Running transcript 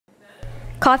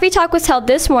Coffee Talk was held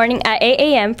this morning at 8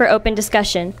 a.m. for open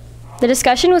discussion. The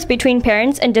discussion was between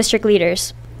parents and district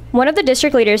leaders. One of the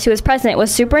district leaders who was present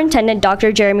was Superintendent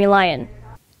Dr. Jeremy Lyon.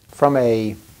 From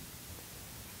a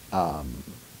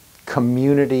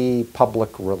community public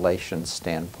relations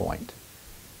standpoint,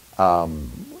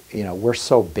 we're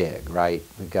so big, right?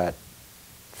 We've got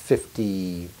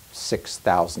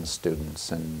 56,000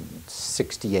 students and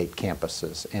 68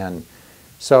 campuses. And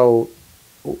so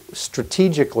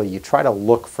strategically, you try to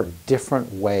look for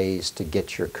different ways to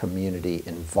get your community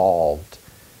involved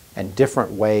and different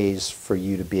ways for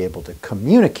you to be able to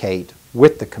communicate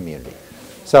with the community.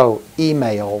 So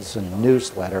emails and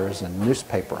newsletters and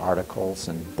newspaper articles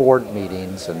and board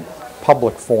meetings and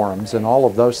public forums and all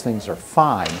of those things are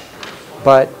fine,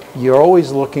 but you're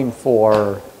always looking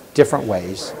for different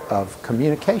ways of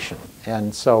communication.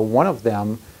 And so one of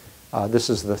them, this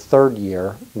is the third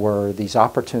year, were these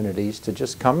opportunities to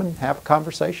just come and have a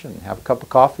conversation, have a cup of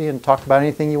coffee and talk about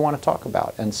anything you want to talk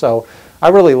about. And so I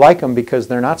really like them because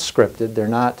they're not scripted,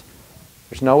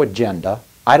 there's no agenda.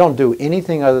 I don't do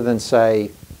anything other than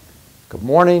say, good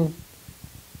morning,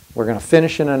 we're going to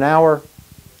finish in an hour,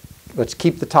 let's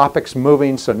keep the topics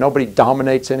moving so nobody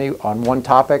dominates any on one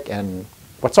topic, and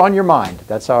what's on your mind?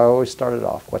 That's how I always started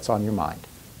off, what's on your mind?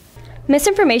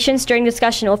 Misinformation during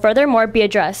discussion will furthermore be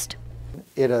addressed.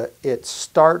 It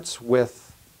starts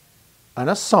with an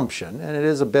assumption, and it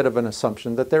is a bit of an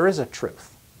assumption, that there is a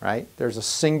truth, right? There's a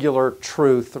singular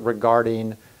truth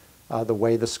regarding the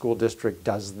way the school district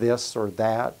does this or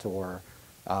that, or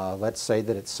let's say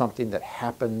that it's something that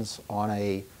happens on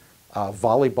a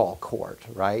volleyball court,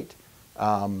 right?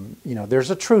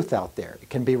 There's a truth out there. It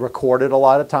can be recorded a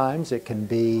lot of times. It can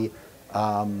be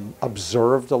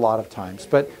observed a lot of times.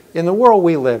 But in the world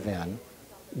we live in,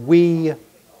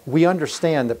 we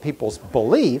understand that people's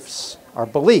beliefs are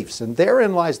beliefs. And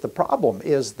therein lies the problem,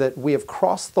 is that we have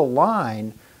crossed the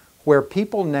line where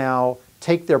people now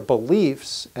take their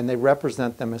beliefs and they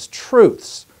represent them as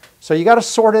truths. So you got to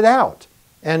sort it out.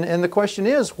 And the question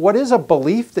is, what is a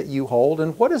belief that you hold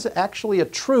and what is actually a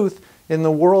truth in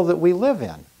the world that we live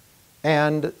in?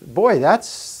 And boy,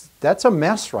 that's a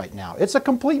mess right now. It's a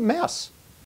complete mess.